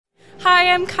Hi,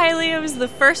 I'm Kylie. I was the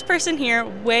first person here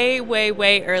way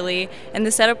early, and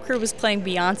the setup crew was playing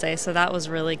Beyonce, so that was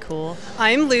really cool.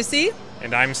 I'm Lucy.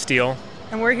 And I'm Steele.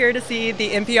 And we're here to see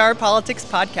the NPR Politics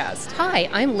Podcast. Hi,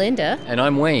 I'm Linda. And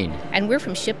I'm Wayne. And we're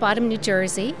from Ship Bottom, New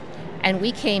Jersey. And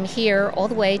we came here all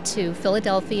the way to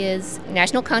Philadelphia's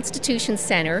National Constitution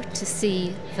Center to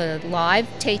see the live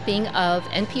taping of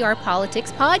NPR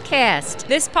Politics Podcast.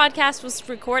 This podcast was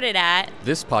recorded at...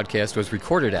 This podcast was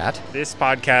recorded at... This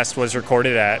podcast was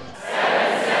recorded at...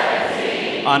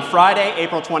 7/17. On Friday,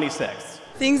 April 26th.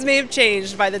 Things may have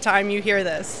changed by the time you hear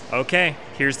this. Okay,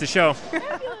 here's the show.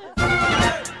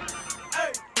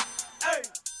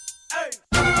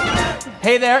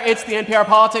 Hey there, it's the NPR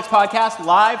Politics Podcast,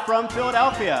 live from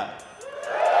Philadelphia.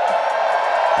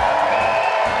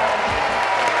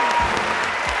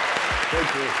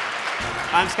 Thank you.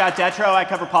 I'm Scott Detrow, I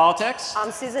cover politics.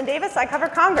 I'm Susan Davis, I cover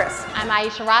Congress. I'm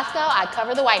Aisha Roscoe, I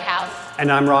cover the White House.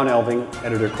 And I'm Ron Elving,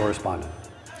 editor-correspondent.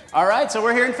 All right, so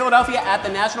we're here in Philadelphia at the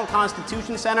National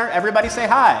Constitution Center. Everybody say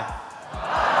hi.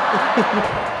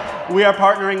 We are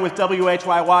partnering with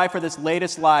WHYY for this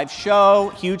latest live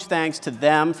show. Huge thanks to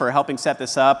them for helping set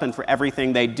this up and for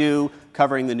everything they do,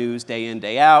 covering the news day in,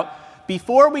 day out.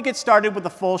 Before we get started with the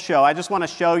full show, I just want to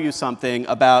show you something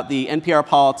about the NPR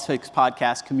Politics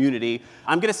Podcast community.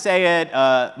 I'm going to say it,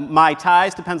 my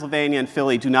ties to Pennsylvania and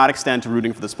Philly do not extend to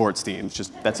rooting for the sports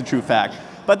teams. That's a true fact.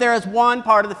 But there is one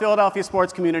part of the Philadelphia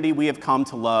sports community we have come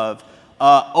to love.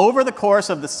 Over the course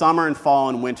of the summer and fall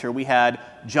and winter, we had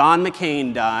John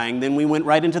McCain dying, then we went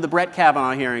right into the Brett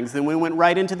Kavanaugh hearings, then we went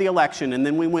right into the election, and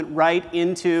then we went right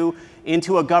into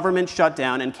a government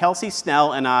shutdown, and Kelsey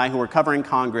Snell and I, who were covering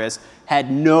Congress, had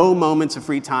no moments of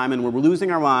free time, and we were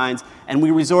losing our minds, and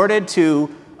we resorted to,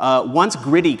 once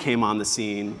Gritty came on the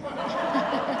scene,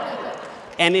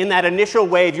 and in that initial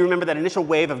wave, you remember that initial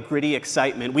wave of Gritty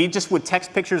excitement, we just would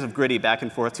text pictures of Gritty back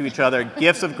and forth to each other,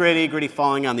 gifs of Gritty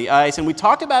falling on the ice, and we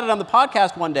talked about it on the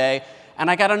podcast one day, and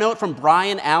I got a note from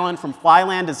Brian Allen from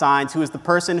Flyland Designs, who is the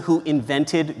person who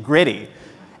invented Gritty.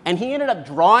 And he ended up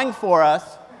drawing for us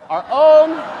our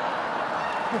own...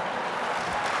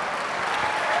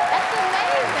 That's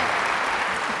amazing.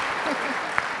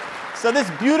 So this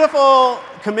beautiful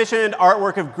commissioned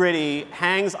artwork of Gritty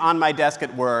hangs on my desk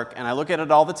at work, and I look at it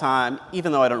all the time,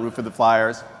 even though I don't root for the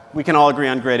Flyers. We can all agree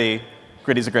on Gritty.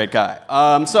 Gritty's a great guy.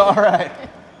 All right.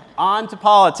 On to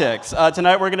politics.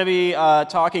 Tonight we're going to be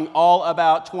talking all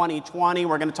about 2020.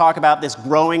 We're going to talk about this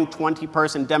growing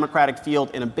 20-person Democratic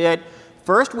field in a bit.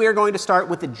 First, we are going to start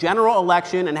with the general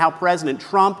election and how President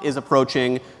Trump is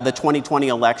approaching the 2020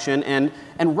 election. And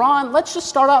Ron, let's just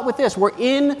start out with this. We're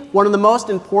in one of the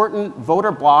most important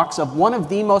voter blocks of one of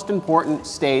the most important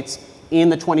states in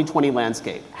the 2020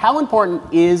 landscape. How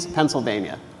important is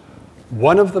Pennsylvania?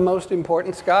 One of the most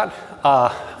important, Scott.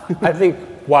 I think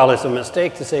while it's a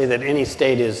mistake to say that any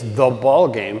state is the ball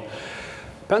game,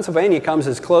 Pennsylvania comes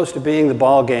as close to being the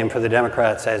ball game for the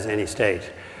Democrats as any state.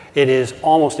 It is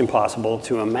almost impossible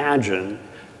to imagine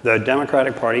the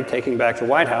Democratic Party taking back the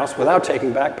White House without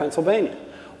taking back Pennsylvania.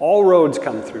 All roads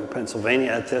come through Pennsylvania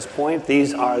at this point.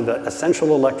 These are the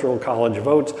essential electoral college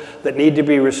votes that need to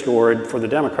be restored for the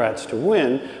Democrats to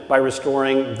win by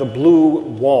restoring the blue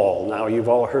wall. Now, you've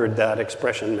all heard that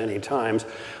expression many times,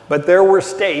 but there were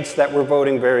states that were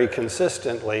voting very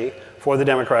consistently for the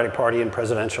Democratic Party in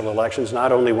presidential elections,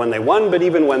 not only when they won, but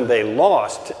even when they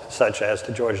lost, such as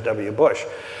to George W. Bush.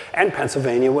 And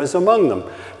Pennsylvania was among them.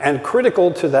 And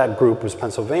critical to that group was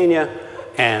Pennsylvania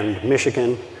and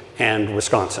Michigan and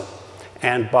Wisconsin.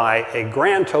 And by a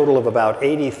grand total of about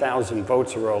 80,000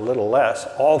 votes or a little less,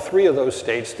 all three of those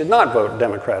states did not vote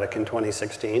Democratic in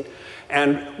 2016.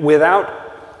 And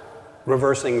without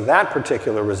reversing that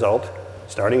particular result,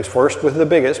 starting first with the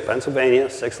biggest,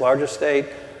 Pennsylvania, sixth largest state,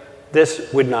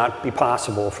 this would not be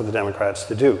possible for the Democrats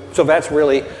to do. So that's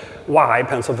really why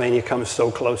Pennsylvania comes so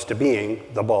close to being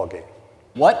the ballgame.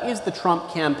 What is the Trump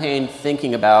campaign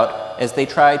thinking about as they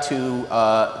try to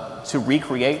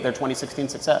recreate their 2016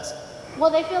 success? Well,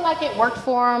 they feel like it worked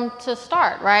for them to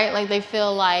start, right? Like they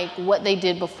feel like what they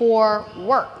did before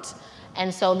worked.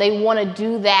 And so they want to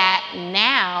do that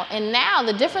now. And now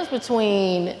the difference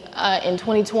between in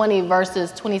 2020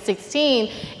 versus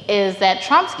 2016 is that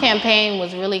Trump's campaign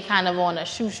was really kind of on a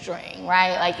shoestring,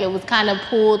 right? Like it was kind of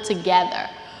pulled together.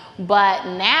 But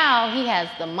now he has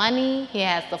the money, he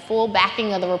has the full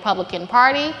backing of the Republican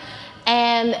Party,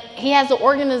 and he has the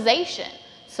organization.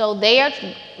 So they are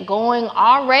going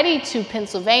already to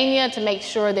Pennsylvania to make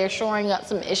sure they're shoring up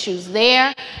some issues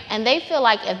there. And they feel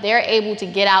like if they're able to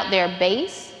get out their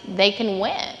base, they can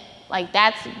win. Like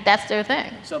that's their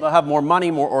thing. So they'll have more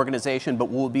money, more organization, but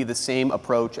will it be the same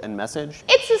approach and message?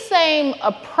 It's the same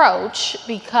approach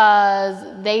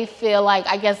because they feel like,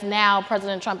 I guess now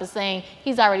President Trump is saying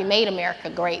he's already made America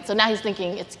great. So now he's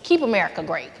thinking it's keep America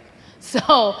great.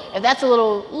 So if that's a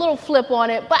little flip on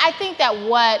it. But I think that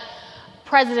what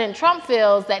President Trump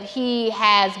feels that he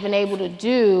has been able to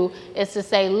do is to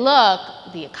say, look,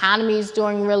 the economy is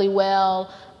doing really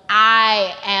well.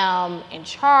 I am in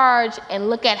charge, and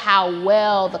look at how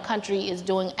well the country is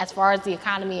doing as far as the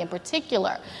economy in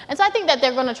particular. And so I think that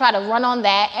they're going to try to run on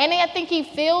that, and I think he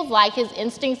feels like his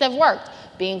instincts have worked.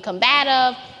 Being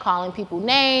combative, calling people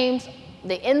names,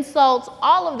 the insults,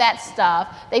 all of that stuff,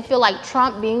 they feel like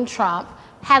Trump being Trump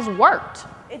has worked.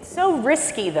 It's so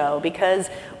risky, though, because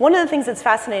one of the things that's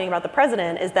fascinating about the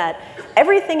president is that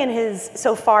everything in his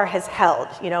so far has held.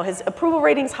 You know, his approval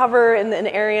ratings hover in an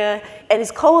area, and his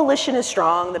coalition is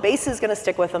strong. The base is going to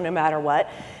stick with him no matter what.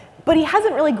 But he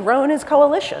hasn't really grown his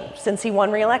coalition since he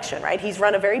won re-election, right? He's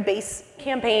run a very base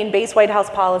campaign, base White House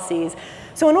policies.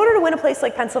 So in order to win a place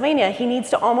like Pennsylvania, he needs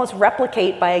to almost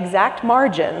replicate by exact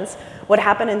margins what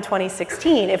happened in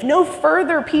 2016. If no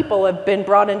further people have been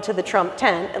brought into the Trump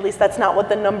tent, at least that's not what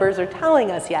the numbers are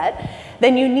telling us yet,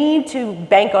 then you need to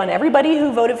bank on everybody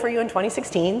who voted for you in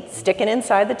 2016, sticking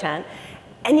inside the tent,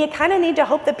 and you kind of need to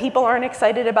hope that people aren't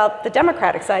excited about the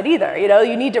Democratic side either. You know,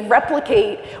 you need to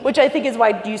replicate, which I think is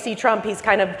why you see Trump, he's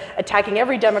kind of attacking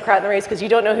every Democrat in the race because you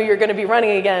don't know who you're going to be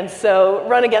running against, so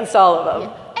run against all of them.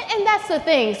 Yeah. And that's the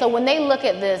thing. So when they look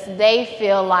at this, they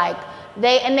feel like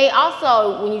they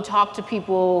also, when you talk to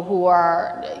people who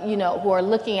are, who are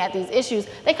looking at these issues,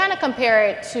 they kind of compare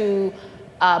it to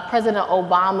President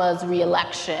Obama's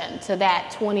reelection, to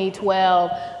that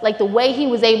 2012, like the way he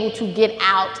was able to get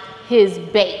out his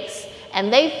base.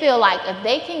 And they feel like if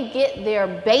they can get their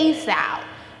base out,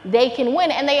 they can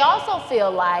win. And they also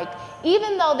feel like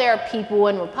even though there are people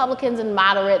and Republicans and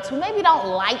moderates who maybe don't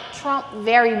like Trump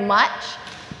very much,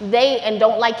 and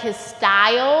don't like his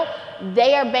style,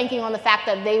 they are banking on the fact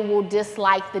that they will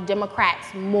dislike the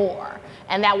Democrats more.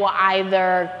 And that will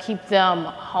either keep them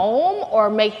home or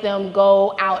make them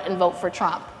go out and vote for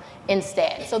Trump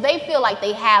instead. So they feel like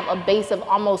they have a base of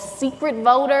almost secret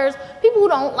voters, people who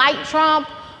don't like Trump,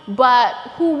 but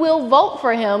who will vote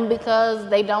for him because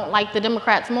they don't like the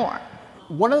Democrats more.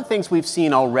 One of the things we've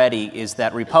seen already is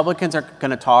that Republicans are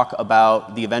going to talk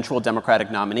about the eventual Democratic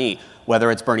nominee,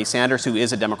 whether it's Bernie Sanders, who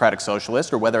is a Democratic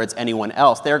socialist, or whether it's anyone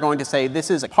else. They're going to say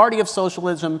this is a party of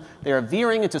socialism. They are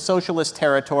veering into socialist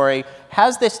territory.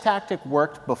 Has this tactic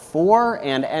worked before?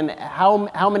 And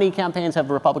how many campaigns have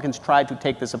Republicans tried to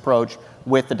take this approach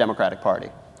with the Democratic Party?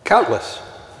 Countless.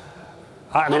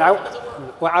 I mean,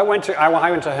 I went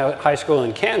to high school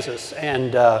in Kansas,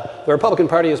 and the Republican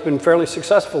Party has been fairly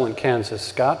successful in Kansas,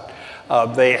 Scott.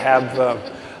 They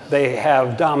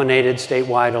have dominated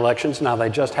statewide elections. Now, they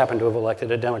just happen to have elected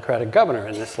a Democratic governor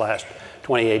in this last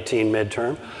 2018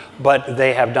 midterm, but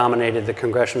they have dominated the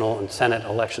congressional and Senate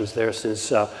elections there since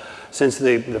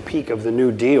the peak of the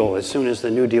New Deal. As soon as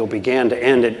the New Deal began to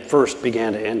end, it first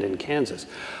began to end in Kansas.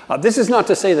 This is not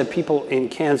to say that people in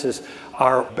Kansas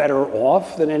are better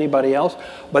off than anybody else,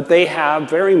 but they have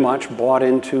very much bought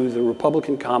into the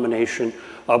Republican combination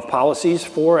of policies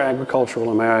for agricultural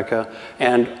America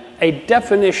and a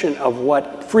definition of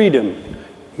what freedom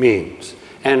means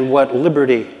and what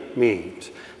liberty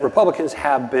means. Republicans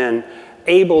have been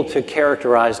able to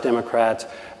characterize Democrats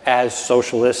as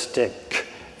socialistic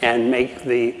and make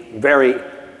the very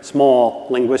small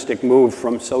linguistic move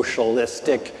from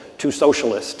socialistic to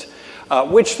socialist,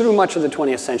 which through much of the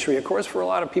 20th century, of course, for a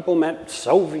lot of people meant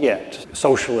Soviet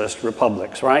socialist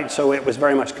republics, right? So it was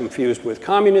very much confused with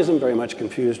communism, very much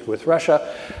confused with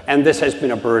Russia, and this has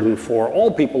been a burden for all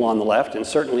people on the left, and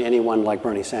certainly anyone like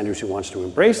Bernie Sanders who wants to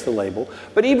embrace the label,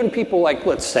 but even people like,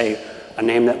 let's say, a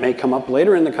name that may come up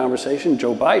later in the conversation,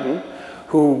 Joe Biden,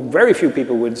 who very few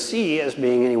people would see as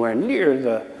being anywhere near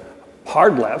the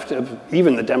hard left of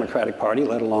even the Democratic Party,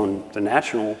 let alone the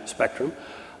national spectrum.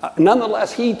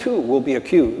 Nonetheless, he too will be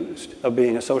accused of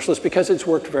being a socialist because it's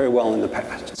worked very well in the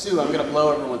past. Sue, I'm going to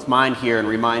blow everyone's mind here and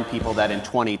remind people that in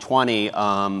 2020,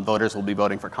 voters will be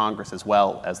voting for Congress as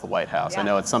well as the White House. Yeah. I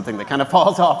know it's something that kind of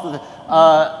falls off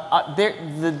of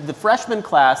the freshman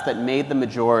class that made the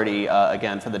majority,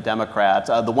 again, for the Democrats.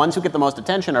 The ones who get the most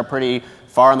attention are pretty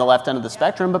far on the left end of the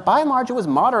spectrum, but by and large, it was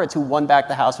moderates who won back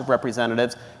the House of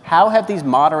Representatives. How have these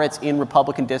moderates in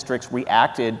Republican districts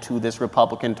reacted to this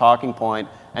Republican talking point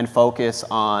and focus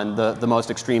on the most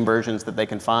extreme versions that they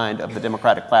can find of the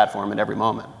Democratic platform at every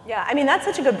moment? Yeah, I mean, that's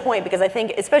such a good point because I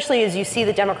think, especially as you see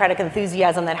the Democratic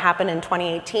enthusiasm that happened in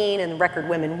 2018 and record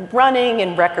women running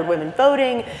and record women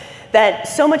voting, that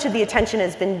so much of the attention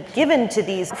has been given to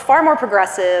these far more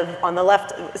progressive on the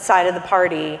left side of the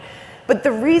party. But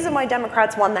the reason why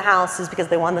Democrats won the House is because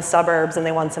they won the suburbs and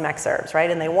they won some exurbs, right?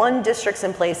 And they won districts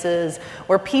in places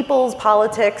where people's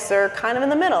politics are kind of in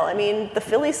the middle. I mean, the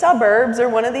Philly suburbs are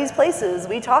one of these places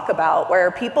we talk about where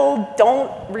people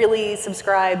don't really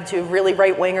subscribe to really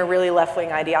right-wing or really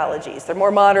left-wing ideologies. They're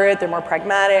more moderate, they're more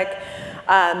pragmatic.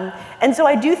 And so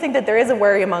I do think that there is a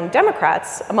worry among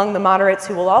Democrats, among the moderates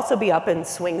who will also be up in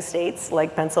swing states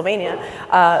like Pennsylvania.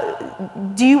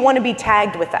 Do you want to be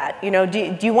tagged with that? You know,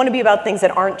 do you want to be about things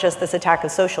that aren't just this attack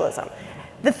of socialism?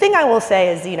 The thing I will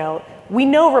say is, you know, we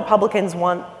know Republicans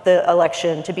want the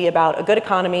election to be about a good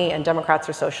economy and Democrats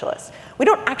are socialists. We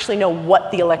don't actually know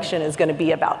what the election is going to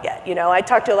be about yet. You know, I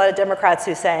talk to a lot of Democrats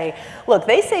who say, look,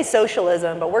 they say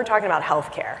socialism, but we're talking about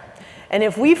healthcare. And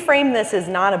if we frame this as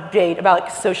not a debate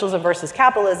about socialism versus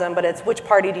capitalism, but it's which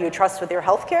party do you trust with your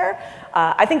health care,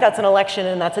 I think that's an election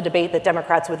and that's a debate that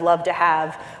Democrats would love to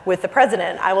have with the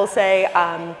president. I will say,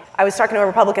 I was talking to a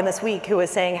Republican this week who was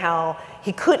saying how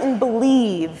he couldn't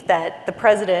believe that the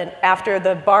president, after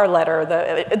the Barr letter,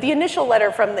 the initial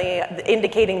letter from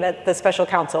indicating that the special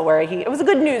counsel, where it was a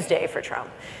good news day for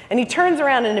Trump, and he turns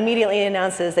around and immediately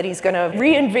announces that he's going to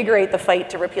reinvigorate the fight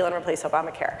to repeal and replace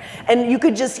Obamacare. And you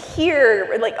could just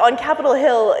hear, like on Capitol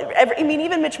Hill,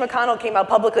 even Mitch McConnell came out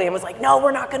publicly and was like, "No,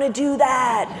 we're not going to do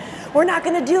that. We're not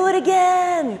going to do it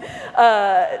again."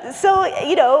 So,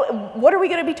 you know, what are we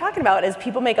going to be talking about as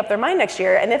people make up their mind next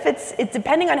year? And if it's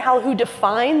depending on who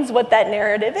defines what that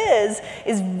narrative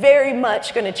is very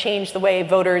much going to change the way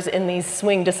voters in these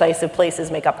swing decisive places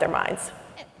make up their minds.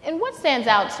 And what stands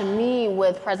out to me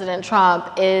with President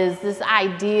Trump is this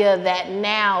idea that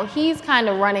now he's kind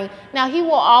of running. Now, he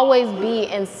will always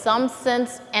be, in some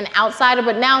sense, an outsider,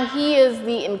 but now he is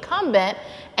the incumbent.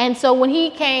 And so when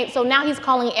he came, so now he's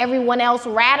calling everyone else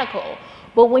radical.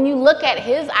 But when you look at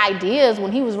his ideas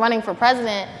when he was running for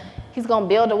president, he's going to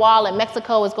build a wall and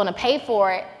Mexico is going to pay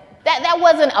for it. That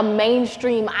wasn't a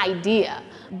mainstream idea.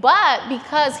 But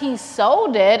because he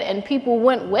sold it and people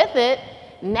went with it,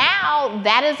 now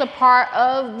that is a part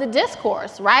of the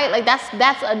discourse, right? Like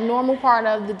that's a normal part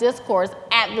of the discourse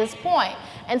at this point.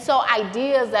 And so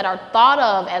ideas that are thought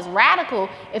of as radical,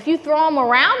 if you throw them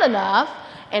around enough,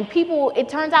 and it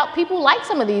turns out people like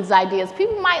some of these ideas.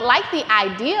 People might like the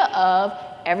idea of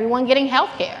everyone getting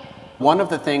health care. One of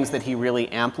the things that he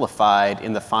really amplified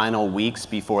in the final weeks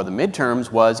before the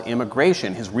midterms was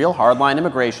immigration. His real hardline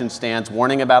immigration stance,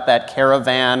 warning about that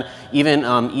caravan, even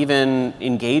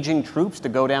engaging troops to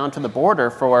go down to the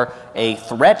border for a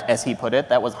threat, as he put it,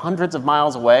 that was hundreds of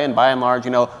miles away, and by and large,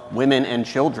 you know, women and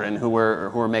children who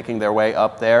were making their way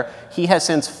up there. He has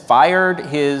since fired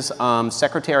his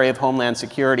Secretary of Homeland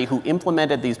Security, who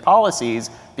implemented these policies,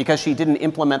 because she didn't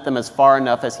implement them as far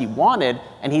enough as he wanted,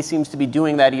 and he seems to be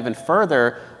doing that even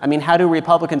further. I mean, how do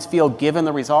Republicans feel given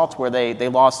the results where they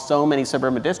lost so many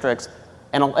suburban districts?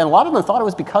 And a lot of them thought it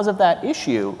was because of that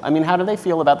issue. I mean, how do they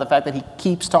feel about the fact that he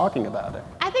keeps talking about it?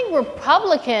 I think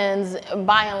Republicans,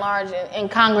 by and large, in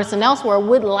Congress and elsewhere,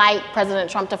 would like President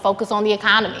Trump to focus on the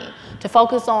economy, to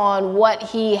focus on what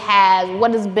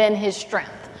has been his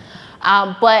strength.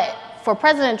 But for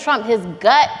President Trump, his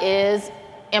gut is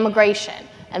immigration.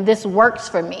 And this works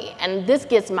for me. And this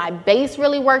gets my base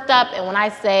really worked up. And when I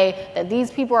say that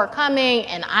these people are coming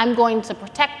and I'm going to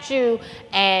protect you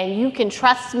and you can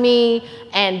trust me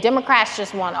and Democrats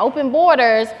just want open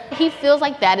borders, he feels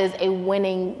like that is a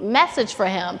winning message for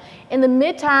him. In the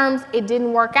midterms, it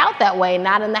didn't work out that way,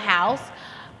 not in the House.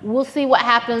 We'll see what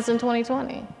happens in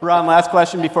 2020. Ron, last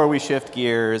question before we shift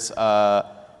gears.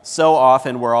 So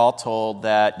often we're all told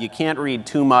that you can't read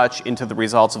too much into the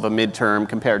results of a midterm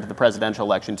compared to the presidential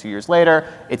election 2 years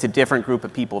later. It's a different group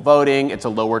of people voting. It's a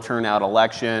lower turnout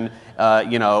election.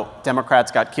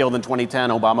 Democrats got killed in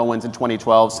 2010. Obama wins in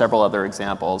 2012, several other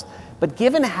examples. But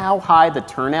given how high the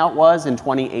turnout was in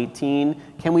 2018,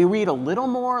 can we read a little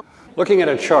more? Looking at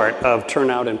a chart of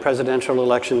turnout in presidential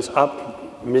elections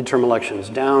up, midterm elections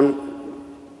down,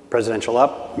 presidential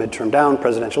up, midterm down,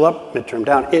 presidential up, midterm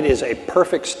down. It is a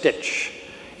perfect stitch.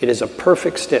 It is a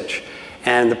perfect stitch.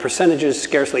 And the percentages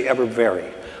scarcely ever vary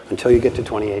until you get to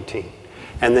 2018.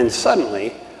 And then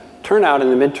suddenly, turnout in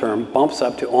the midterm bumps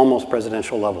up to almost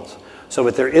presidential levels. So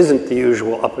if there isn't the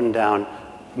usual up and down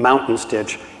mountain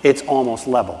stitch, it's almost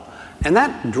level. And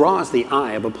that draws the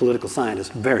eye of a political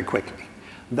scientist very quickly.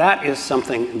 That is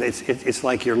something, it's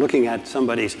like you're looking at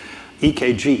somebody's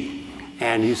EKG,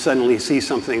 and you suddenly see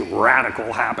something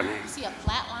radical happening. You see a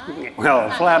flat line? Well,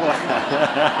 a flat line.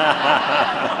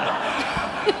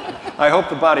 I hope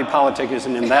the body politic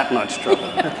isn't in that much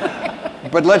trouble.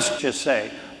 But let's just say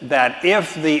that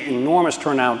if the enormous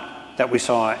turnout that we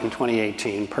saw in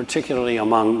 2018, particularly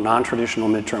among non-traditional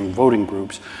midterm voting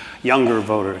groups, younger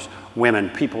voters, women,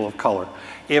 people of color,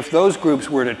 if those groups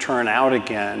were to turn out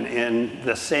again in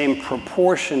the same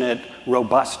proportionate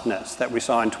robustness that we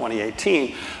saw in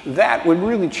 2018, that would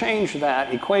really change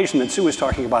that equation that Sue was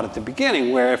talking about at the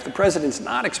beginning, where if the president's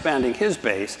not expanding his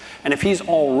base, and if he's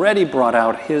already brought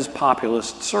out his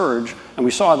populist surge, and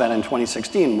we saw that in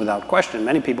 2016 without question,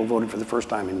 many people voted for the first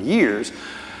time in years,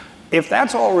 if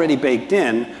that's already baked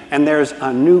in, and there's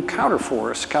a new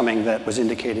counterforce coming that was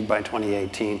indicated by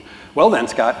 2018, well then,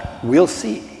 Scott, we'll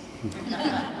see.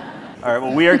 All right,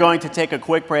 well, we are going to take a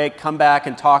quick break, come back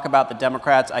and talk about the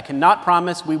Democrats. I cannot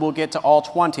promise we will get to all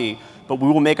 20, but we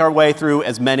will make our way through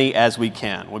as many as we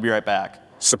can. We'll be right back.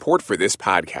 Support for this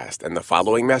podcast and the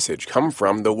following message come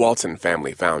from the Walton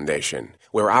Family Foundation,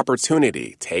 where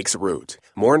opportunity takes root.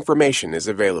 More information is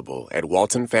available at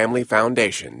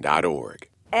waltonfamilyfoundation.org.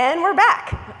 And we're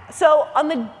back. So on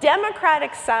the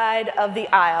Democratic side of the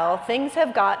aisle, things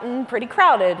have gotten pretty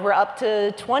crowded. We're up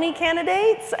to 20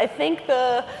 candidates. I think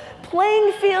the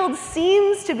playing field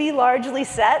seems to be largely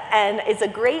set, and it's a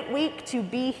great week to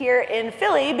be here in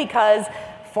Philly because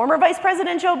former Vice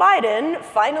President Joe Biden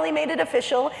finally made it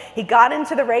official. He got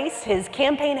into the race. His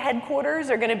campaign headquarters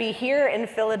are going to be here in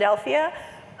Philadelphia.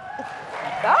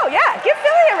 Oh, yeah, give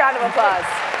Philly a round of applause.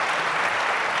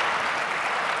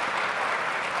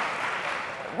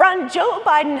 Ron, Joe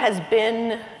Biden has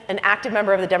been an active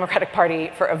member of the Democratic Party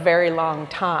for a very long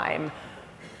time.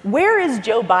 Where is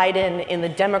Joe Biden in the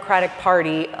Democratic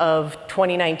Party of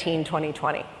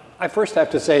 2019-2020? I first have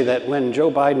to say that when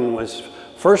Joe Biden was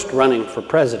first running for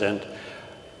president,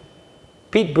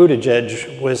 Pete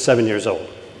Buttigieg was 7 years old.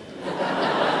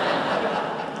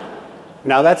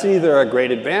 Now that's either a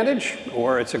great advantage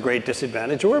or it's a great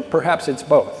disadvantage, or perhaps it's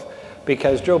both,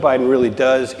 because Joe Biden really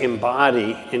does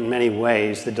embody in many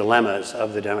ways the dilemmas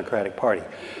of the Democratic Party.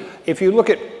 If you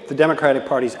look at the Democratic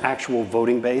Party's actual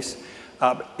voting base,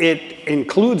 it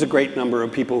includes a great number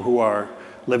of people who are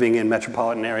living in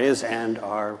metropolitan areas and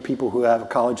are people who have a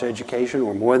college education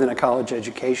or more than a college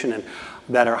education and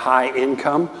that are high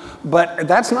income. But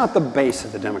that's not the base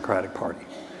of the Democratic Party.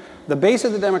 The base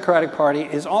of the Democratic Party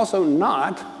is also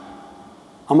not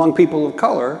among people of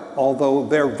color, although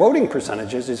their voting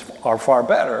percentages are far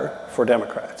better for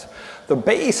Democrats. The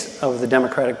base of the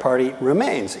Democratic Party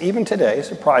remains, even today,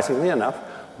 surprisingly enough,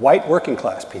 white working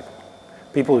class people,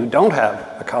 people who don't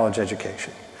have a college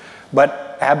education,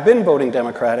 but have been voting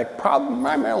Democratic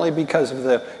primarily because of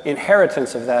the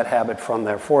inheritance of that habit from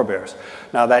their forebears.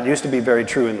 Now, that used to be very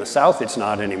true in the South. It's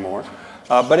not anymore.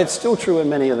 But it's still true in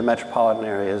many of the metropolitan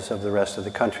areas of the rest of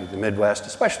the country, the Midwest,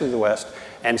 especially the West,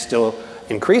 and still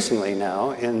increasingly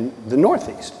now in the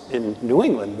Northeast, in New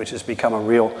England, which has become a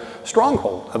real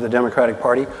stronghold of the Democratic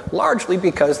Party, largely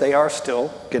because they are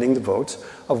still getting the votes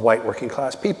of white working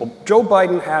class people. Joe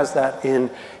Biden has that in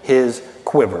his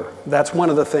quiver. That's one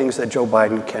of the things that Joe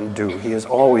Biden can do. He has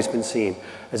always been seen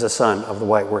as a son of the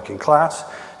white working class.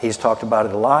 He's talked about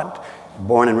it a lot,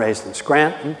 born and raised in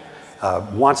Scranton.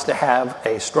 Wants to have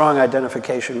a strong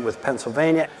identification with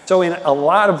Pennsylvania. So in a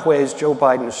lot of ways, Joe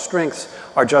Biden's strengths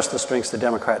are just the strengths the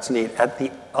Democrats need. At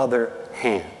the other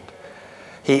hand,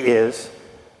 he is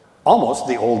almost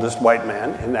the oldest white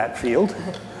man in that field.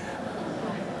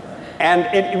 And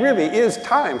it really is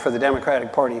time for the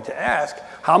Democratic Party to ask,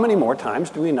 how many more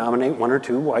times do we nominate one or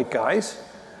two white guys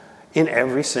in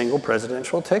every single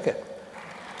presidential ticket?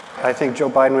 I think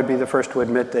Joe Biden would be the first to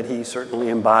admit that he certainly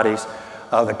embodies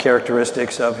the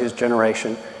characteristics of his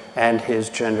generation and his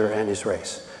gender and his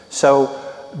race. So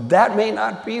that may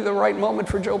not be the right moment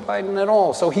for Joe Biden at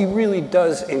all. So he really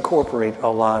does incorporate a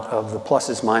lot of the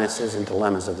pluses, minuses, and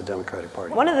dilemmas of the Democratic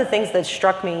Party. One of the things that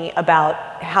struck me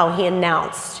about how he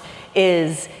announced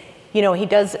is, you know, he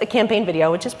does a campaign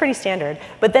video, which is pretty standard,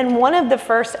 but then one of the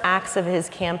first acts of his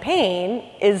campaign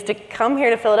is to come here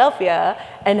to Philadelphia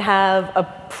and have a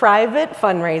private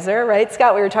fundraiser, right?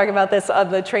 Scott, we were talking about this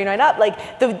on the train ride up.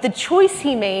 Like, the choice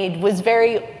he made was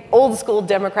very old school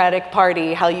Democratic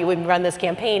Party, how you would run this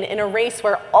campaign in a race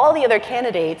where all the other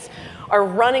candidates are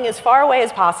running as far away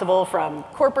as possible from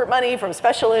corporate money, from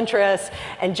special interests,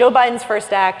 and Joe Biden's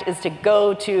first act is to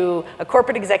go to a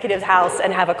corporate executive's house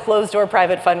and have a closed-door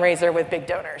private fundraiser with big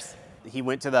donors. He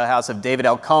went to the house of David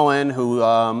L. Cohen, who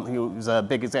was a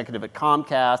big executive at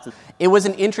Comcast. It was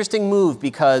an interesting move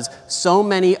because so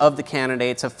many of the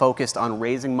candidates have focused on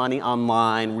raising money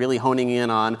online, really honing in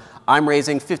on I'm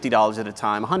raising $50 at a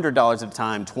time, $100 at a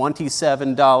time,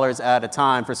 $27 at a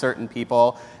time for certain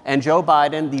people. And Joe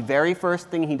Biden, the very first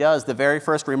thing he does, the very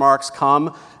first remarks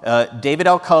come, David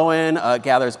L. Cohen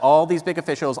gathers all these big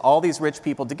officials, all these rich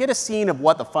people to get a scene of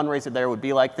what the fundraiser there would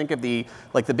be like. Think of the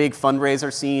big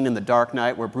fundraiser scene in The Dark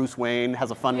Knight where Bruce Wayne has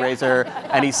a fundraiser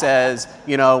and he says,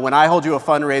 when I hold you a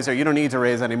fundraiser, you don't need to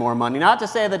raise any more money. Not to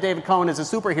say that David Cohen is a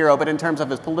superhero, but in terms of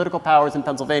his political powers in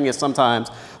Pennsylvania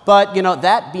sometimes. But,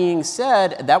 that being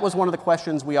said, that was one of the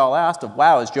questions we all asked of,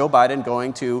 wow, is Joe Biden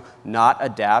going to not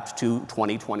adapt to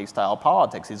 2020 style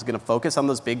politics? He's going to focus on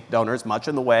those big donors, much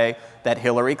in the way that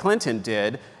Hillary Clinton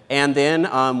did. And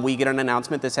then we get an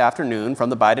announcement this afternoon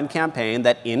from the Biden campaign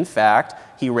that, in fact,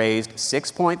 he raised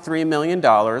 $6.3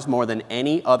 million, more than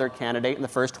any other candidate in the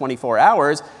first 24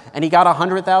 hours, and he got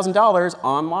 $100,000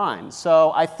 online.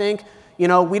 So I think,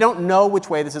 we don't know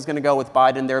which way this is going to go with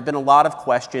Biden. There have been a lot of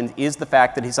questions. Is the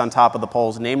fact that he's on top of the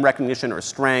polls name recognition or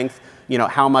strength?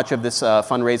 How much of this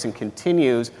fundraising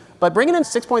continues? But bringing in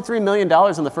 $6.3 million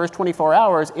in the first 24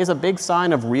 hours is a big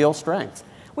sign of real strength.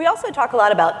 We also talk a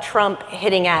lot about Trump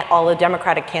hitting at all the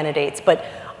Democratic candidates, but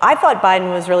I thought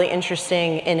Biden was really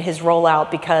interesting in his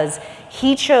rollout because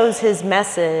he chose his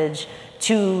message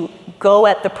to go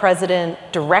at the president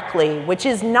directly, which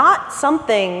is not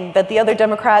something that the other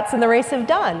Democrats in the race have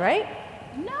done, right?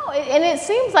 No, and it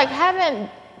seems like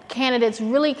haven't candidates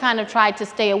really kind of tried to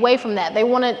stay away from that. They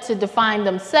wanted to define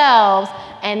themselves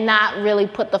and not really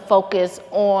put the focus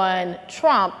on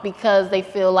Trump because they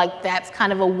feel like that's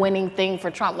kind of a winning thing for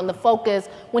Trump.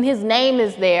 When his name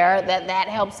is there, that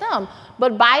helps him.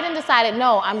 But Biden decided,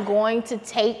 no, I'm going to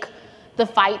take the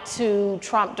fight to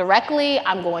Trump directly.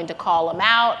 I'm going to call him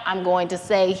out. I'm going to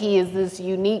say he is this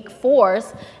unique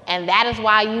force, and that is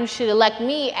why you should elect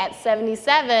me at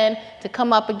 77 to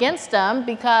come up against him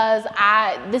because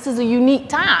this is a unique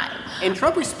time. And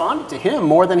Trump responded to him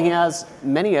more than he has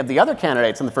many of the other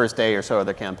candidates in the first day or so of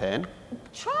their campaign.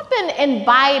 Trump and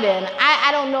Biden,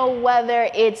 I don't know whether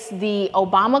it's the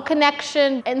Obama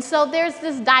connection. And so there's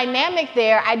this dynamic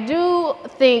there. I do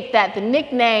think that the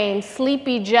nickname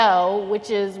Sleepy Joe, which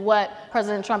is what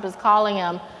President Trump is calling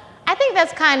him, I think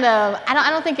that's kind of, I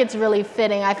don't think it's really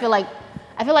fitting. I feel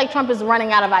like Trump is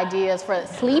running out of ideas for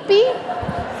Sleepy.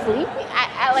 Sleepy?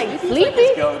 I like Sleepy. Like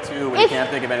his go-to when you can't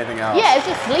think of anything else. Yeah, it's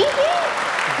just Sleepy.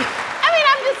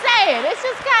 I'm just saying, it's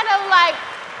just kind of like,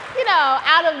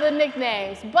 out of the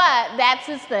nicknames, but that's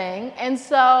his thing. And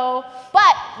so,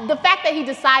 but the fact that he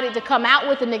decided to come out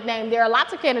with a nickname, there are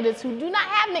lots of candidates who do not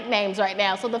have nicknames right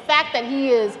now. So the fact that he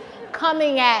is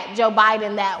coming at Joe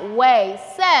Biden that way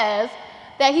says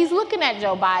that he's looking at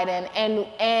Joe Biden.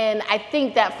 And I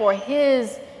think that for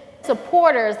his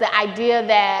supporters, the idea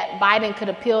that Biden could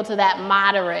appeal to that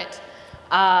moderate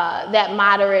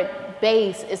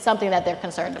base is something that they're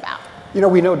concerned about.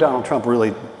 We know Donald Trump really,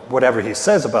 whatever he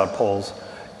says about polls,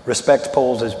 respects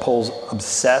polls, is polls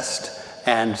obsessed,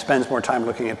 and spends more time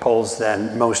looking at polls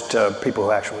than most people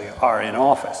who actually are in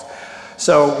office.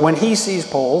 So when he sees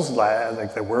polls,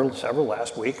 like there were several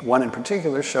last week, one in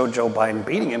particular showed Joe Biden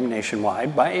beating him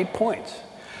nationwide by 8 points.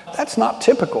 That's not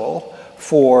typical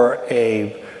for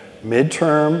a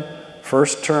midterm,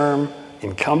 first-term,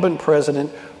 incumbent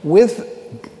president with,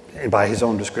 by his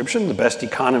own description, the best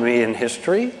economy in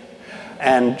history.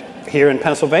 And here in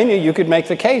Pennsylvania, you could make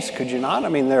the case, could you not?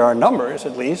 There are numbers,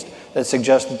 at least, that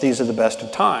suggest that these are the best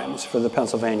of times for the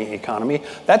Pennsylvania economy.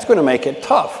 That's going to make it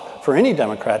tough for any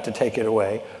Democrat to take it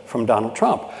away from Donald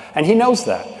Trump. And he knows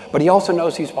that. But he also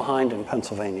knows he's behind in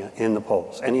Pennsylvania in the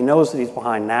polls. And he knows that he's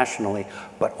behind nationally,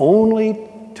 but only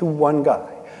to one guy.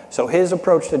 So his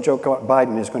approach to Joe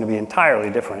Biden is going to be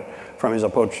entirely different from his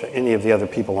approach to any of the other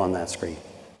people on that screen.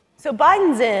 So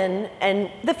Biden's in,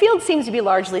 and the field seems to be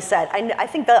largely set. I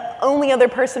think the only other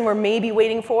person we're maybe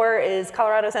waiting for is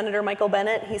Colorado Senator Michael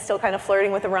Bennet. He's still kind of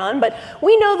flirting with Ron, but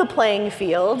we know the playing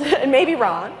field, and maybe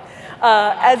Ron,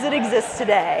 as it exists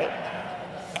today.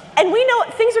 And we know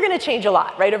things are going to change a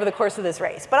lot, right, over the course of this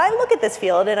race. But I look at this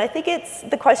field, and I think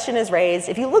the question is raised.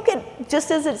 If you look at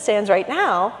just as it stands right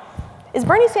now, is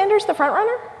Bernie Sanders the front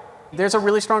runner? There's a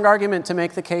really strong argument to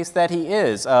make the case that he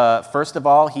is. First of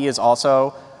all, he is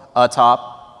also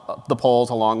atop the polls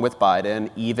along with Biden,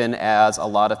 even as a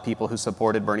lot of people who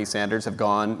supported Bernie Sanders have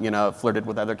gone, flirted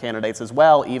with other candidates as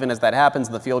well. Even as that happens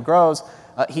and the field grows,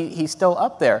 he's still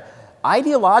up there.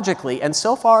 Ideologically, and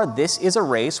so far this is a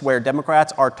race where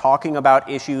Democrats are talking about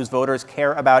issues, voters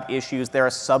care about issues. There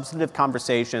are substantive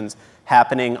conversations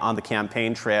happening on the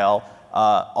campaign trail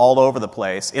all over the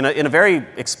place in a very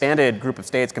expanded group of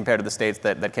states compared to the states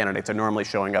that candidates are normally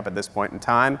showing up at this point in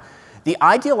time. The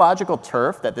ideological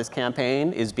turf that this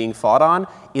campaign is being fought on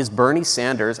is Bernie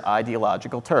Sanders'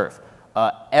 ideological turf.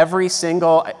 Every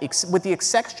single, with the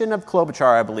exception of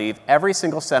Klobuchar, I believe, every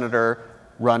single senator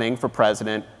running for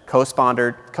president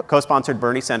co-sponsored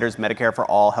Bernie Sanders' Medicare for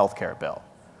All health care bill.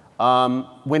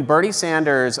 When Bernie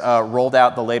Sanders rolled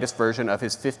out the latest version of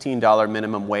his $15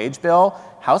 minimum wage bill,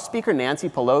 House Speaker Nancy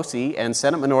Pelosi and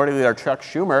Senate Minority Leader Chuck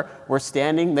Schumer were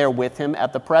standing there with him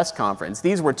at the press conference.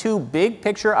 These were two big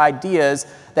picture ideas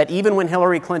that even when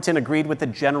Hillary Clinton agreed with the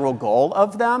general goal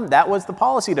of them, that was the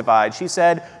policy divide. She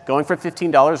said, going for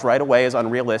 $15 right away is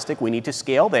unrealistic. We need to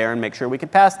scale there and make sure we can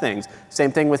pass things.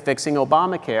 Same thing with fixing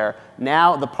Obamacare.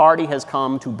 Now the party has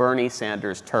come to Bernie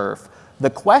Sanders' turf. The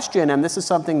question, and this is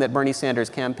something that Bernie Sanders'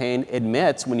 campaign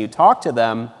admits when you talk to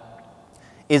them,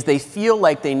 is they feel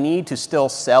like they need to still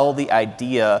sell the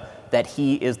idea that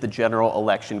he is the general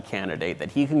election candidate, that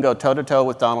he can go toe-to-toe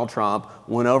with Donald Trump,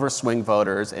 win over swing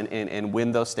voters, and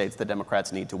win those states the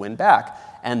Democrats need to win back.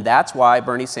 And that's why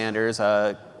Bernie Sanders,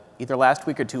 either last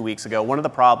week or 2 weeks ago, one of the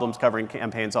problems covering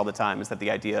campaigns all the time is that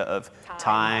the idea of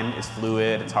time is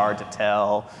fluid, it's hard to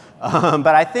tell.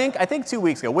 But I think 2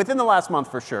 weeks ago, within the last month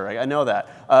for sure, I know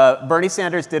that, Bernie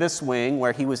Sanders did a swing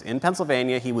where he was in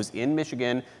Pennsylvania, he was in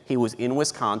Michigan, he was in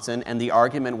Wisconsin, and the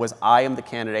argument was, I am the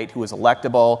candidate who is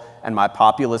electable, and my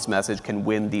populist message can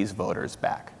win these voters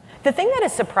back. The thing that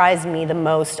has surprised me the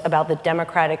most about the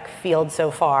Democratic field so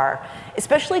far,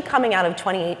 especially coming out of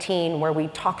 2018, where we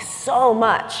talk so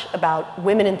much about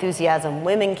women enthusiasm,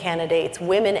 women candidates,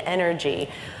 women energy,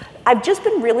 I've just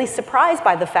been really surprised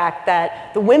by the fact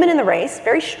that the women in the race,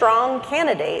 very strong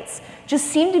candidates, just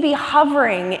seem to be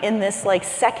hovering in this like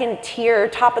second tier,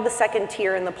 top of the second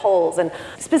tier in the polls. And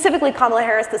specifically Kamala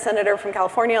Harris, the senator from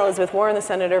California, Elizabeth Warren, the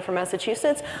senator from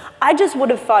Massachusetts, I just would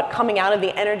have thought coming out of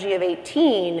the energy of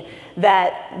 18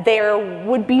 that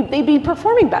they'd be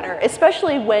performing better,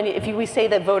 especially when we say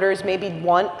that voters maybe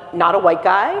want not a white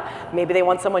guy, maybe they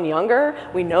want someone younger.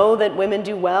 We know that women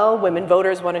do well, women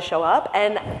voters want to show up.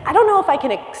 And I don't know if I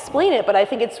can explain it, but I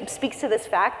think it speaks to this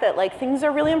fact that like things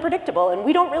are really unpredictable and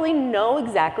we don't really know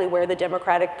exactly where the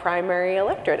Democratic primary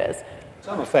electorate is.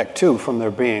 Some effect, too, from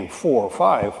there being 4 or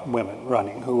 5 women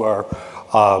running who are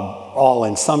all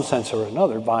in some sense or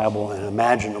another viable and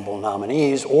imaginable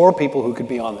nominees or people who could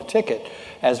be on the ticket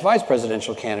as vice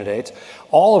presidential candidates,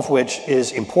 all of which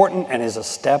is important and is a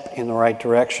step in the right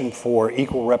direction for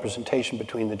equal representation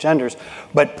between the genders,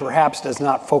 but perhaps does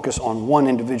not focus on one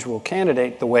individual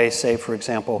candidate the way, say, for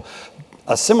example,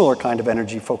 a similar kind of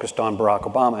energy focused on Barack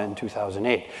Obama in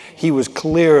 2008. He was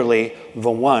clearly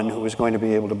the one who was going to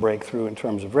be able to break through in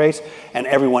terms of race, and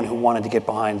everyone who wanted to get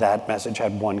behind that message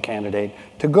had one candidate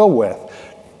to go with.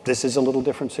 This is a little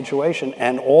different situation,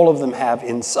 and all of them have,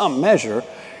 in some measure,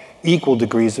 equal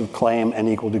degrees of claim and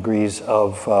equal degrees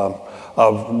of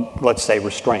let's say,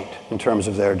 restraint in terms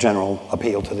of their general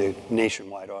appeal to the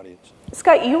nationwide audience.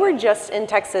 Scott, you were just in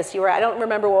Texas. I don't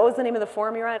remember, what was the name of the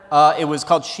forum you were at? It was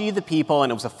called She the People,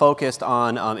 and it was focused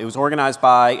on, it was organized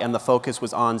by, and the focus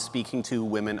was on speaking to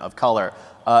women of color.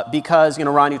 Because,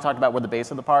 Ron, you talked about where the base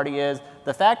of the party is.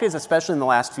 The fact is, especially in the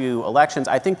last few elections,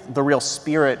 I think the real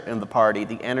spirit in the party,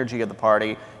 the energy of the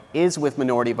party, is with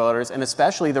minority voters, and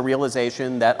especially the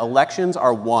realization that elections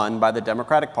are won by the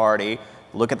Democratic Party.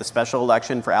 Look at the special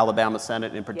election for Alabama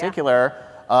Senate in particular. Yeah.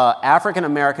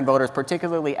 African-American voters,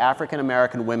 particularly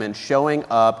African-American women, showing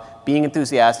up, being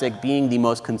enthusiastic, being the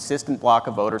most consistent block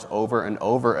of voters over and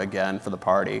over again for the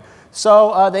party.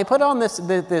 So they put on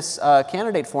this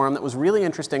candidate forum that was really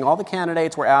interesting. All the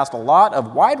candidates were asked a lot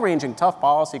of wide-ranging, tough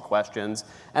policy questions,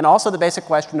 and also the basic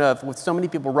question of, with so many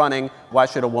people running, why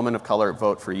should a woman of color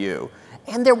vote for you?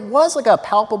 And there was like a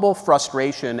palpable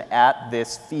frustration at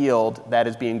this field that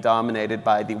is being dominated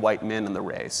by the white men in the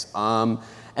race.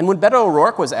 And when Beto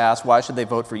O'Rourke was asked, why should they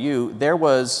vote for you, there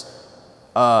was,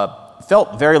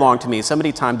 felt very long to me,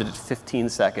 somebody timed it at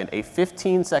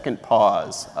 15-second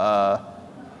pause,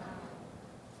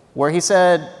 where he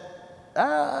said,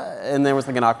 and there was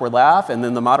like an awkward laugh, and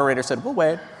then the moderator said, we'll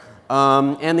wait.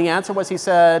 And the answer was, he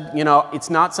said, it's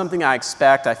not something I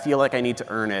expect, I feel like I need to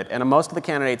earn it. And most of the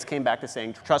candidates came back to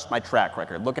saying, trust my track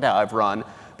record, look at how I've run.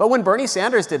 But when Bernie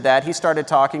Sanders did that, he started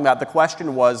talking about, the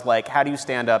question was like, how do you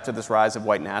stand up to this rise of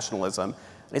white nationalism?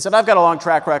 And he said, I've got a long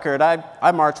track record.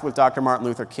 I marched with Dr. Martin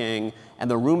Luther King, and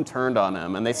the room turned on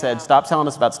him. And they said, stop telling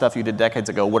us about stuff you did decades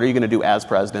ago. What are you going to do as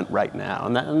president right now?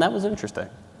 And that was interesting.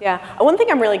 Yeah. One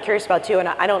thing I'm really curious about, too, and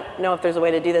I don't know if there's a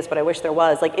way to do this, but I wish there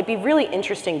was, like, it'd be really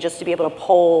interesting just to be able to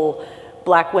poll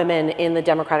black women in the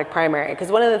Democratic primary.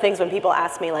 Because one of the things when people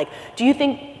ask me, like, do you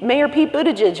think Mayor Pete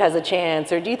Buttigieg has a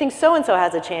chance? Or do you think so-and-so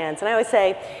has a chance? And I always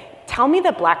say, tell me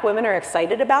that black women are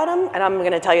excited about them, and I'm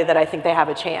going to tell you that I think they have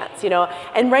a chance,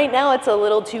 And right now it's a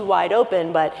little too wide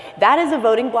open, but that is a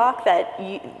voting bloc that,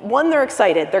 one, they're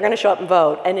excited, they're going to show up and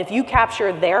vote, and if you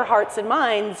capture their hearts and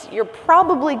minds, you're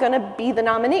probably going to be the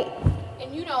nominee.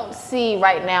 And you don't see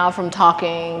right now from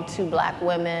talking to black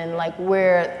women, like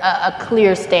we're a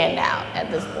clear standout at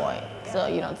this point. So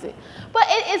you don't see. But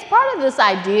it's part of this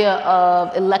idea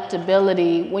of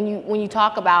electability when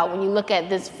you look at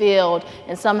this field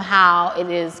and somehow it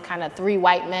is kind of 3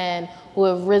 white men who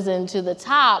have risen to the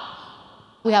top.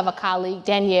 We have a colleague,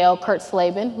 Danielle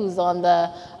Kurtzleben, who's on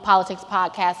the Politics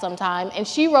podcast sometime, and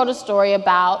she wrote a story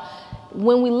about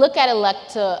when we look at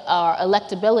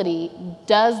electability,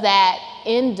 does that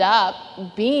end up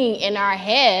being in our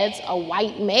heads a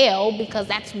white male, because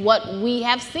that's what we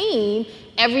have seen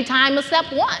every time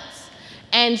except once.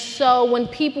 And so when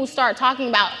people start talking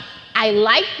about, I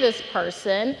like this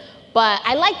person, but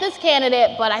I like this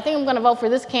candidate, but I think I'm going to vote for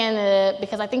this candidate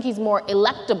because I think he's more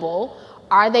electable,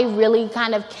 are they really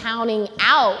kind of counting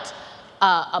out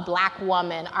a black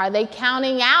woman? Are they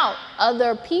counting out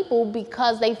other people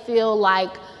because they feel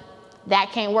like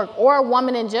that can't work, or a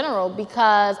woman in general,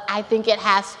 because I think it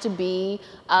has to be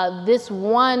this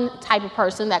one type of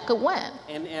person that could win.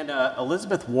 And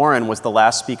Elizabeth Warren was the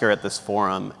last speaker at this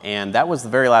forum, and that was the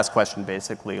very last question,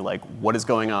 basically, like, what is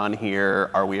going on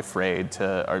here? Are we afraid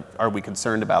to, are we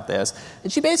concerned about this?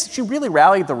 And she really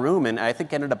rallied the room, and I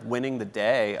think ended up winning the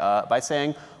day by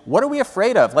saying, what are we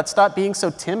afraid of? Let's stop being so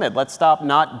timid. Let's stop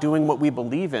not doing what we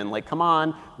believe in. Like, come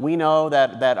on, we know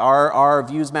that our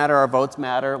views matter, our votes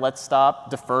matter. Let's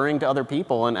stop deferring to other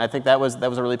people. And I think that was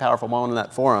a really powerful moment in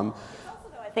that forum.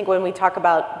 I think when we talk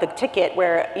about the ticket,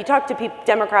 where you talk to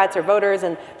Democrats or voters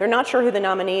and they're not sure who the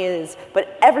nominee is,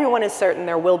 but everyone is certain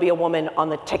there will be a woman on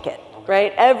the ticket,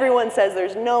 right? Everyone says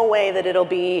there's no way that it'll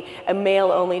be a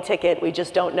male-only ticket. We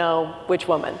just don't know which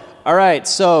woman. All right,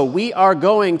 so we are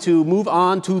going to move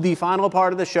on to the final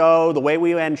part of the show, the way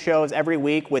we end shows every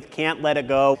week with Can't Let It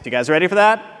Go. You guys ready for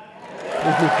that?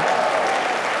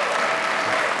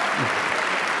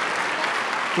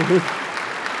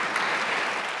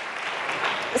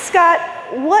 Scott,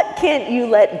 what can't you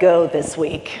let go this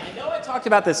week? I know I talked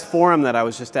about this forum that I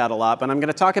was just at a lot, but I'm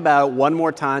going to talk about it one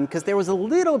more time because there was a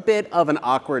little bit of an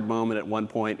awkward moment at one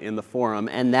point in the forum,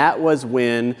 and that was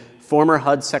when former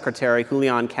HUD Secretary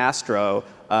Julian Castro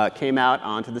came out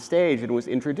onto the stage and was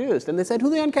introduced. And they said,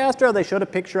 Julian Castro, they showed a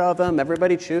picture of him,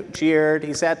 everybody cheered,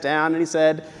 he sat down and he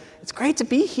said, it's great to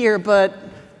be here, but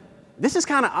this is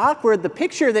kind of awkward. The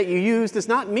picture that you used is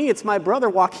not me, it's my brother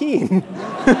Joaquin.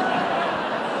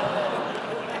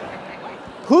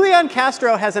 Julian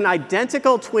Castro has an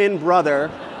identical twin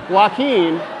brother,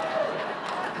 Joaquin,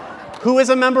 who is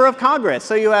a member of Congress.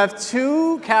 So you have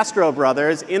 2 Castro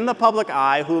brothers in the public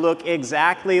eye who look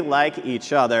exactly like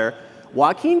each other.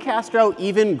 Joaquin Castro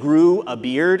even grew a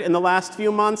beard in the last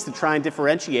few months to try and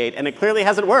differentiate, and it clearly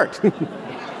hasn't worked. This is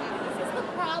the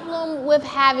problem with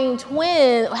having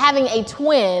a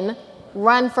twin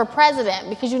run for president,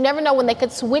 because you never know when they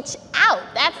could switch out.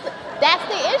 That's the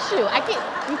issue.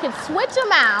 You could switch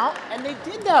them out. And they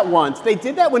did that once. They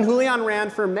did that when Julian ran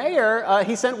for mayor.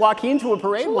 He sent Joaquin to a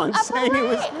parade once. Saying he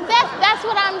was. That's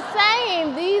what I'm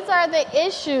saying. These are the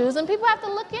issues, and people have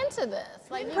to look into this.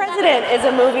 Like, President is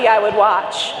a movie I would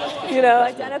watch.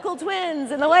 Identical twins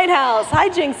in the White House,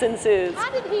 hijinks ensues. How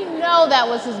did he know that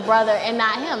was his brother and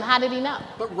not him? How did he know?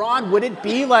 But Ron, would it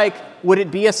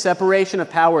be a separation of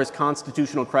powers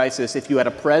constitutional crisis if you had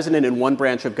a president in one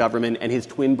branch of government and his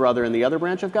twin brother in the other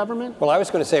branch of government? Well, I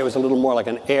was going to say it was a little more like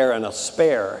an heir and a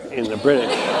spare in the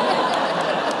British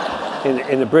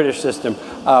in the British system.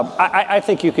 I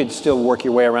think you could still work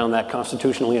your way around that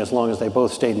constitutionally as long as they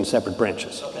both stayed in separate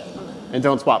branches. Okay. And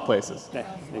don't swap places. Yeah,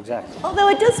 exactly. Although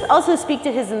it does also speak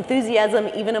to his enthusiasm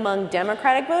even among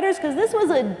Democratic voters, because this was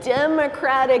a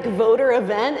Democratic voter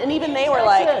event, and even they were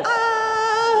like,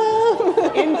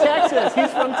 In Texas. He's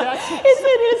from Texas. It's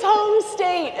in his home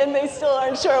state, and they still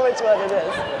aren't sure which one it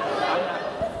is.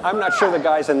 I'm not sure the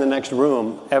guys in the next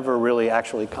room ever really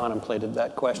actually contemplated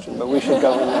that question, but we should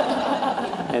go in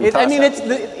and it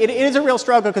is a real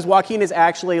struggle because Joaquin is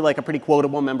actually like a pretty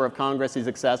quotable member of Congress. He's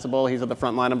accessible. He's at the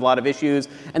front line of a lot of issues.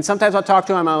 And sometimes I'll talk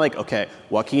to him. I'm like, okay,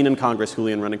 Joaquin in Congress,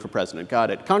 Julian running for president.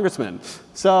 Got it. Congressman.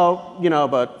 So,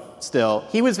 but still,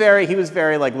 he was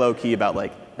very like low key about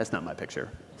like, that's not my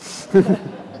picture.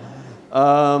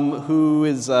 Who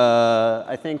is,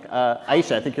 I think,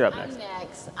 Aisha, I think you're up next.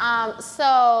 I'm next.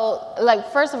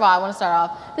 First of all, I want to start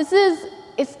off. This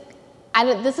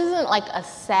isn't like a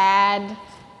sad,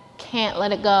 can't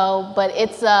let it go, but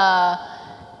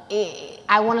I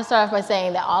I want to start off by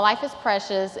saying that all life is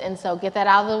precious, and so get that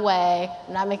out of the way.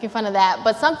 I'm not making fun of that,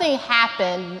 but something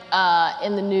happened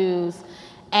in the news,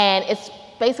 and it's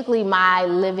basically my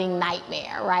living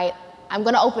nightmare, right? I'm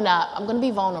going to open up. I'm going to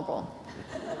be vulnerable.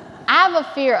 I have a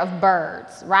fear of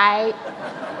birds, right?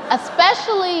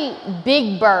 Especially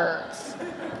big birds.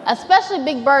 Especially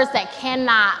big birds that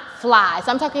cannot fly.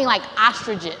 So I'm talking like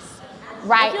ostriches,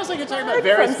 right? It feels like you're talking about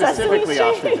very specifically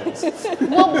ostriches.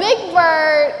 Well, big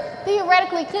bird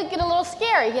theoretically could get a little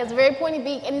scary. He has a very pointy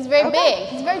beak and he's very big.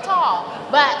 He's very tall.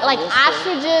 But like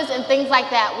ostriches and things like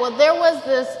that. Well, there was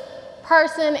this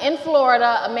person in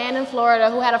Florida, a man in Florida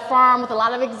who had a farm with a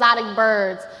lot of exotic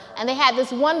birds. And they had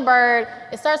this one bird,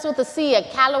 it starts with a C, a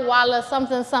Kalawala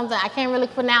something something. I can't really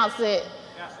pronounce it.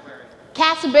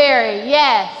 Cassowary,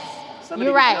 yes. Somebody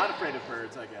You're right. who's not afraid of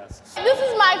birds, I guess. This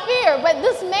is my fear, but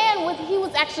this man, he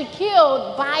was actually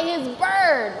killed by his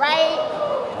bird, right?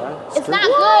 It's not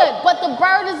good, but the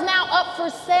bird is now up for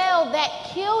sale that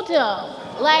killed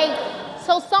him. Like,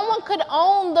 so someone could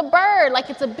own the bird. Like,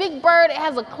 it's a big bird, it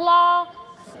has a claw.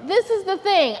 This is the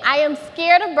thing, I am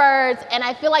scared of birds, and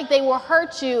I feel like they will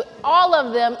hurt you, all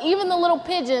of them, even the little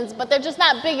pigeons, but they're just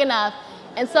not big enough.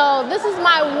 And so this is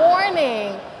my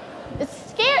warning.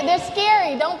 It's scary, they're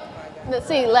scary, let's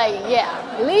see, like,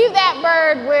 yeah. Leave that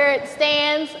bird where it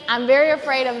stands. I'm very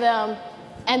afraid of them.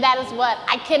 And that is what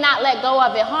I cannot let go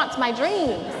of. It haunts my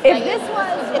dreams. If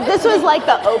this was like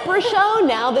the Oprah show,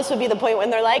 now this would be the point when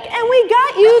they're like, and we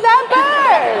got you that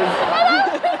bird.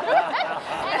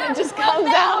 And it just comes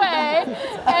out.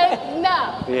 And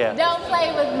no, don't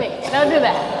play with me. Don't do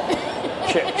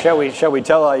that. Shall we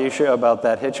tell Aisha about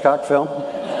that Hitchcock film?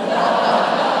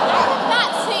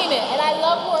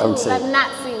 I've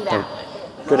not seen that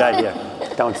one. Good idea.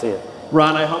 Don't see it.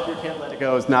 Ron, I hope your Can't Let It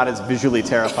Go is not as visually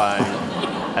terrifying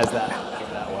as that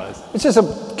was. It's just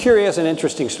a curious and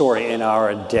interesting story in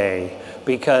our day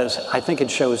because I think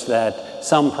it shows that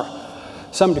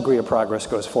some degree of progress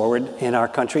goes forward in our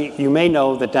country. You may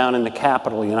know that down in the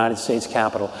Capitol, United States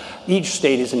Capitol, each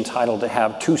state is entitled to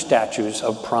have 2 statues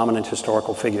of prominent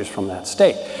historical figures from that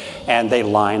state. And they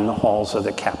line the halls of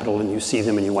the Capitol, and you see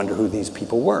them and you wonder who these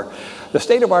people were. The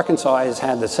state of Arkansas has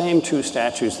had the same 2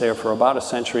 statues there for about a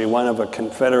century, one of a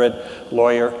Confederate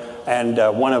lawyer and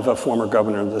one of a former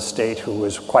governor of the state who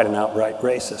was quite an outright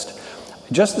racist.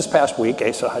 Just this past week,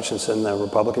 Asa Hutchinson, the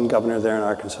Republican governor there in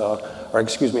Arkansas, or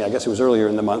excuse me, I guess it was earlier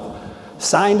in the month,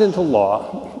 signed into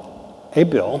law a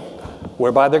bill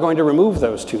whereby they're going to remove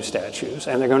those 2 statues,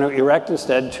 and they're going to erect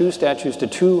instead 2 statues to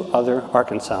 2 other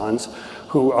Arkansans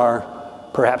who are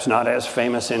perhaps not as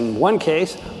famous in one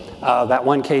case. That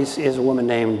one case is a woman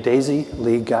named Daisy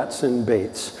Lee Gatson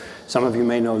Bates. Some of you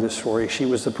may know this story. She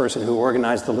was the person who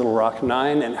organized the Little Rock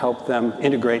Nine and helped them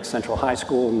integrate Central High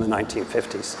School in the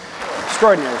 1950s.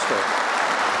 Extraordinary story.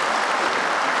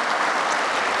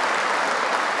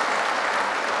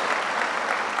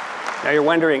 Now you're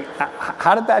wondering,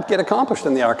 how did that get accomplished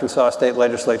in the Arkansas State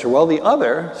Legislature? Well, the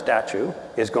other statue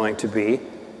is going to be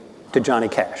to Johnny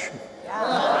Cash.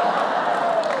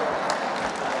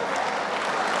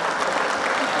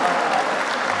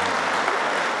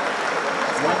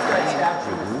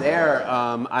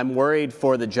 I'm worried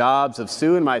for the jobs of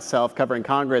Sue and myself covering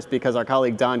Congress because our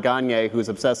colleague Don Gagne, who's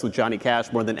obsessed with Johnny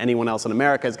Cash more than anyone else in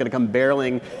America, is going to come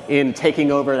barreling in,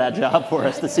 taking over that job for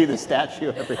us to see the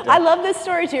statue every day. I love this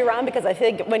story too, Ron, because I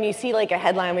think when you see like a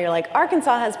headline where you're like,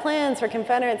 Arkansas has plans for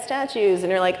Confederate statues,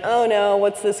 and you're like, oh no,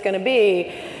 what's this going to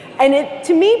be? And it,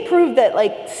 to me, proved that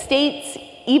like states,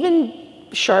 even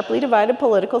sharply divided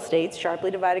political states,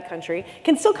 sharply divided country,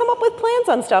 can still come up with plans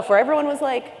on stuff where everyone was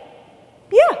like,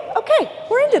 yeah, okay,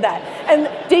 we're into that. And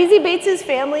Daisy Bates's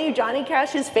family, Johnny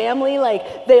Cash's family,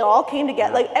 like they all came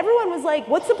together. Like everyone was like,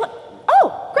 what's the plan?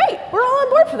 Oh, great, we're all on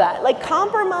board for that. Like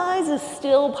compromise is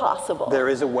still possible. There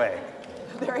is a way.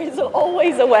 There is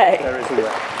always a way. There is a way.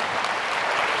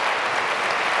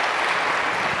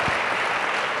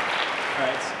 All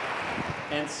right.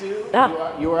 And Sue,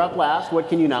 you are up last. What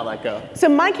can you not let go? So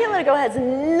my Can't Let It Go has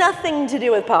nothing to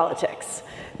do with politics.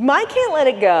 My Can't Let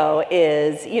It Go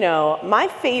is, you know, my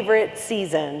favorite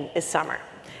season is summer.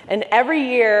 And every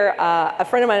year, a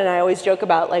friend of mine and I always joke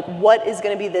about, like, what is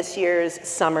going to be this year's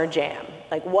summer jam?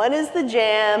 Like, what is the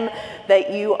jam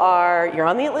that you're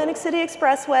on the Atlantic City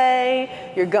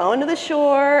Expressway, you're going to the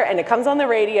shore, and it comes on the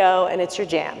radio, and it's your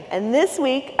jam. And this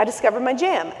week, I discovered my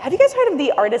jam. Have you guys heard of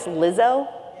the artist Lizzo?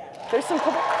 There's some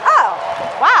cool,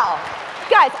 oh, wow.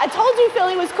 Guys, I told you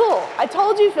Philly was cool.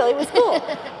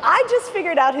 I just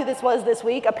figured out who this was this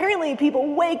week. Apparently,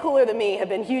 people way cooler than me have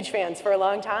been huge fans for a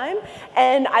long time.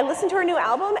 And I listened to her new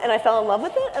album, and I fell in love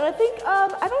with it. And I think, I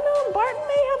don't know, Barton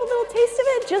may have a little taste of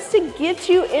it just to get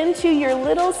you into your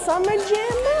little summer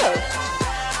jam mode.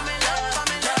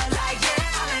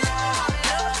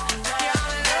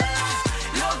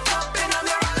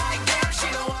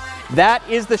 That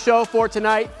is the show for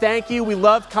tonight. Thank you. We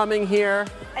love coming here.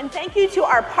 And thank you to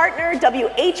our partner,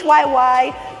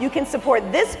 WHYY. You can support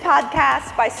this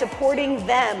podcast by supporting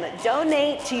them.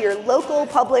 Donate to your local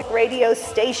public radio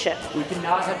station. We could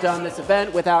not have done this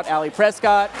event without Allie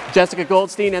Prescott, Jessica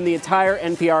Goldstein, and the entire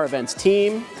NPR Events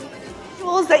team.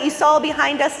 Visuals that you saw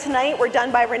behind us tonight were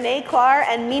done by Renee Clark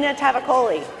and Mina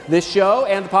Tavakoli. This show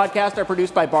and the podcast are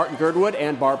produced by Barton Girdwood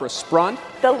and Barbara Sprunt.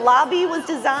 The lobby was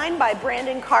designed by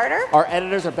Brandon Carter. Our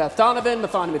editors are Beth Donovan,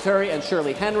 Mathani Maturi, and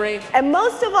Shirley Henry. And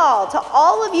most of all, to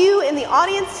all of you in the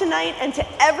audience tonight and to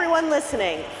everyone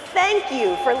listening, thank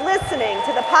you for listening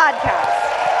to the podcast.